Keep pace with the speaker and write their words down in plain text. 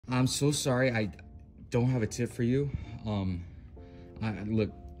I'm so sorry. I don't have a tip for you.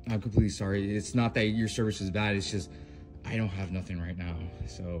 Look, I'm completely sorry. It's not that your service is bad. It's just I don't have nothing right now.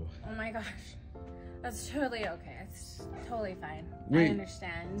 So. Oh my gosh, that's totally okay. It's totally fine. Wait, I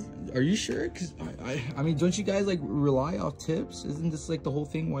understand. Are you sure? Cause I mean, don't you guys like rely off tips? Isn't this like the whole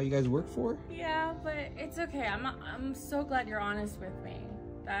thing why you guys work for? Yeah, but it's okay. I'm so glad you're honest with me.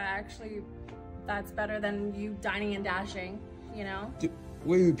 That's better than you dining and dashing. You know. Dude,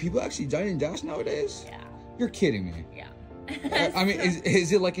 wait, people actually dine and dash nowadays? Yeah. You're kidding me. Yeah. I mean,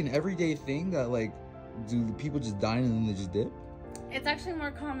 is it like an everyday thing that like, do people just dine and then they just dip? It's actually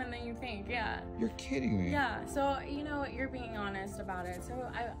more common than you think, yeah. You're kidding me. Yeah, so you know what, you're being honest about it.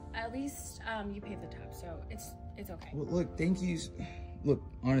 So at least you paid the tab, so it's okay. Well, look, thank you. Look,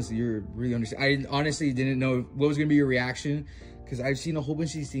 honestly, you're really understanding. I honestly didn't know what was gonna be your reaction because I've seen a whole bunch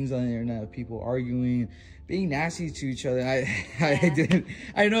of these things on the internet of people arguing, being nasty to each other. I didn't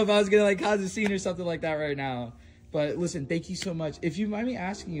know if I was gonna like cause a scene or something like that right now. But listen, thank you so much. If you mind me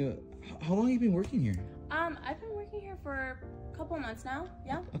asking you, how long have you been working here? I've been working here for a couple months now.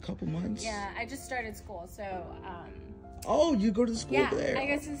 Yeah. A couple months? Yeah, I just started school, so Oh, you go to the school over there? I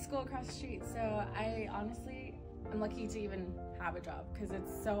go to the school across the street. So I honestly, I'm lucky to even have a job because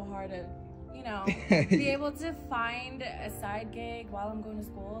it's so hard to, you know, be able to find a side gig while I'm going to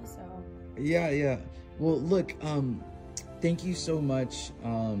school. So. Yeah. Well, look, thank you so much.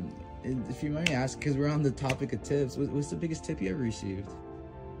 If you mind me asking, because we're on the topic of tips, what's the biggest tip you ever received?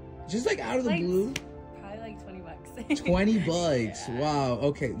 Just like out of the blue? Probably like 20 bucks. 20 bucks. Yeah. Wow.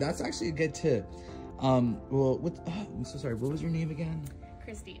 Okay, that's actually a good tip. Well, I'm so sorry. What was your name again?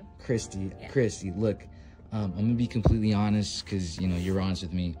 Christy. Yeah. Christy, look, I'm gonna be completely honest because you know you're honest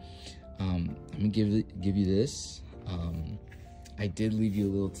with me. I'm gonna give you this. I did leave you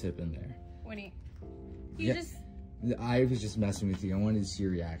a little tip in there. What do you just? I was just messing with you. I wanted to see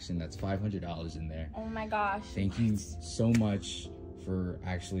your reaction. That's $500 in there. Oh my gosh. Thank you so much for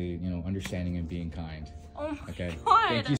actually, you know, understanding and being kind. Oh my okay. God. Thank you